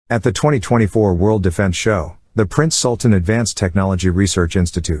At the 2024 World Defense Show, the Prince Sultan Advanced Technology Research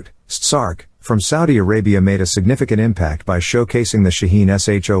Institute, PSDSARC, from Saudi Arabia made a significant impact by showcasing the Shaheen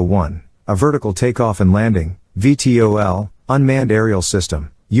SH-01, a vertical takeoff and landing, VTOL, unmanned aerial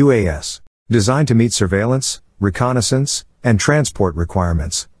system, UAS. Designed to meet surveillance, reconnaissance, and transport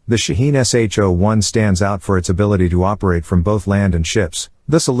requirements, the Shaheen SH-01 stands out for its ability to operate from both land and ships,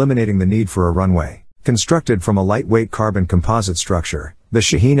 thus eliminating the need for a runway. Constructed from a lightweight carbon composite structure, the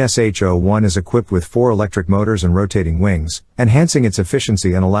Shaheen SH-01 is equipped with 4 electric motors and rotating wings, enhancing its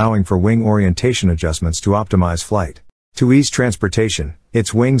efficiency and allowing for wing orientation adjustments to optimize flight. To ease transportation,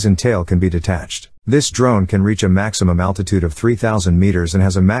 its wings and tail can be detached. This drone can reach a maximum altitude of 3,000 meters and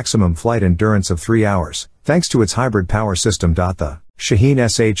has a maximum flight endurance of 3 hours, thanks to its hybrid power system. The Shaheen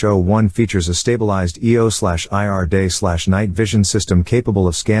SH-01 features a stabilized EO/IR day/night vision system capable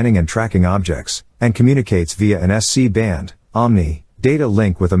of scanning and tracking objects, and communicates via an SC-band, Omni, data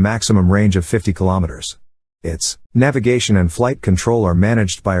link with a maximum range of 50 kilometers. Its navigation and flight control are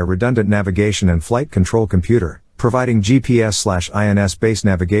managed by a redundant navigation and flight control computer, providing GPS/INS-based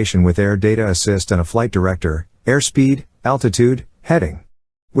navigation with air data assist and a flight director, airspeed, altitude, heading.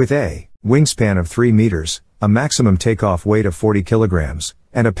 With a wingspan of 3 meters, a maximum takeoff weight of 40 kilograms,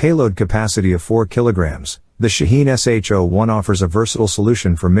 and a payload capacity of 4 kilograms, the Shaheen SH-01 offers a versatile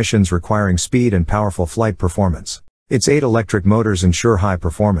solution for missions requiring speed and powerful flight performance. Its 8 electric motors ensure high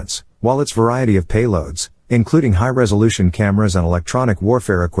performance, while its variety of payloads, including high-resolution cameras and electronic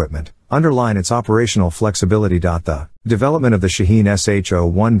warfare equipment, underline its operational flexibility. The development of the Shaheen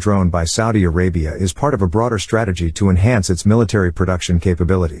SH-01 drone by Saudi Arabia is part of a broader strategy to enhance its military production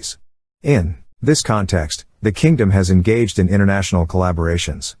capabilities. In this context, the kingdom has engaged in international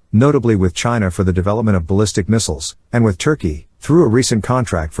collaborations, notably with China for the development of ballistic missiles, and with Turkey, through a recent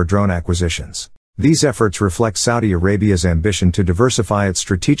contract for drone acquisitions. These efforts reflect Saudi Arabia's ambition to diversify its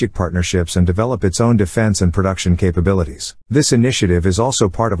strategic partnerships and develop its own defense and production capabilities. This initiative is also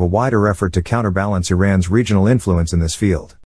part of a wider effort to counterbalance Iran's regional influence in this field.